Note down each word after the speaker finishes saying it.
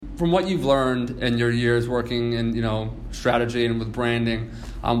from what you've learned in your years working in, strategy and with branding,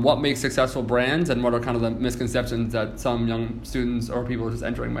 what makes successful brands, and what are kind of the misconceptions that some young students or people just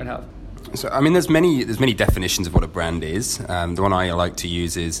entering might have? So, there's many definitions of what a brand is. The one I like to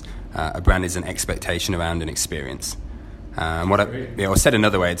use is a brand is an expectation around an experience. Or said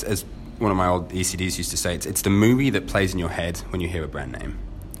another way, it's, as one of my old ECDs used to say, it's the movie that plays in your head when you hear a brand name.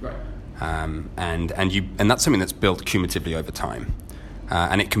 Right. And that's something that's built cumulatively over time.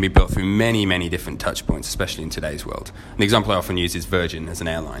 And it can be built through many, many different touch points, especially in today's world. An example I often use is Virgin as an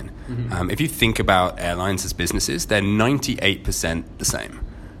airline. Mm-hmm. If you think about airlines as businesses, they're 98% the same.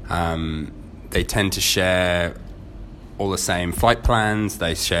 They tend to share all the same flight plans.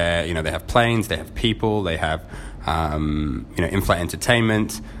 They share, they have planes, they have people, they have, in-flight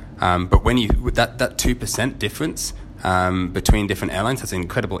entertainment. But when that 2% difference between different airlines it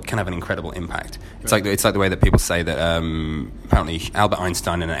can have an incredible impact. It's like the way that people say that apparently Albert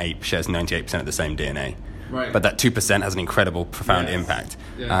Einstein and an ape shares 98% of the same DNA. Right. But that 2% has an incredible, profound impact.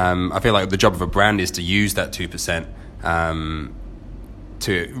 Yeah. I feel like the job of a brand is to use that 2%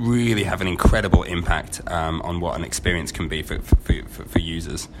 to really have an incredible impact on what an experience can be for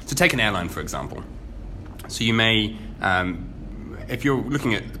users. So take an airline, for example. So you may, if you're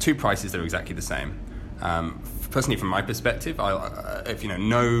looking at two prices that are exactly the same, personally, from my perspective, if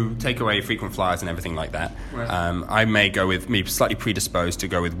no takeaway, frequent flyers, and everything like that, right. I may go with me slightly predisposed to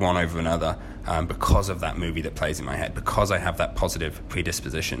go with one over another because of that movie that plays in my head, because I have that positive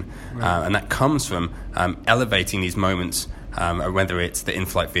predisposition, right. And that comes from elevating these moments. Whether it's the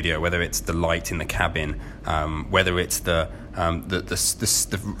in-flight video, whether it's the light in the cabin, whether it's the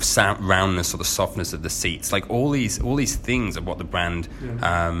sound roundness or the softness of the seats, like all these things are what the brand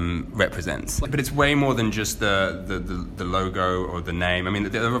represents. But it's way more than just the logo or the name. I mean,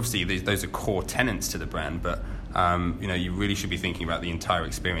 obviously those are core tenets to the brand, but you really should be thinking about the entire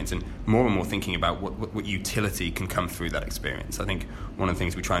experience and more thinking about what utility can come through that experience. I think one of the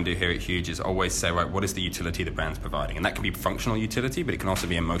things we try and do here at Huge is always say, right, what is the utility the brand's providing? And that can be functional utility, but it can also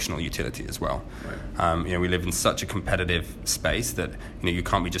be emotional utility as well. Right. We live in such a competitive space that you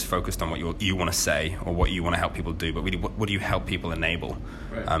can't be just focused on what you want to say or what you want to help people do, but really what do you help people enable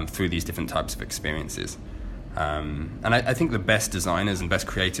right. Through these different types of experiences. And I think the best designers and best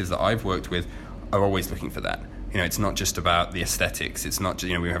creatives that I've worked with are always looking for that. It's not just about the aesthetics. It's not,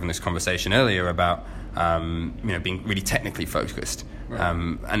 we were having this conversation earlier about, being really technically focused. Right.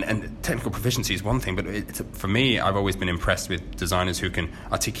 And technical proficiency is one thing, but for me, I've always been impressed with designers who can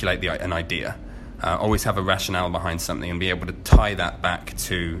articulate an idea, always have a rationale behind something and be able to tie that back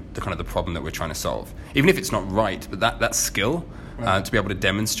to the kind of the problem that we're trying to solve. Even if it's not right, but that skill, right. To be able to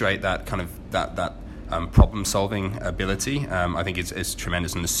demonstrate that kind of, that problem-solving ability, I think is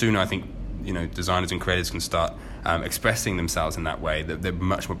tremendous. And the sooner I think designers and creators can start expressing themselves in that way, that they're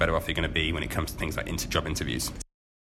much more better off they're going to be when it comes to things like job interviews.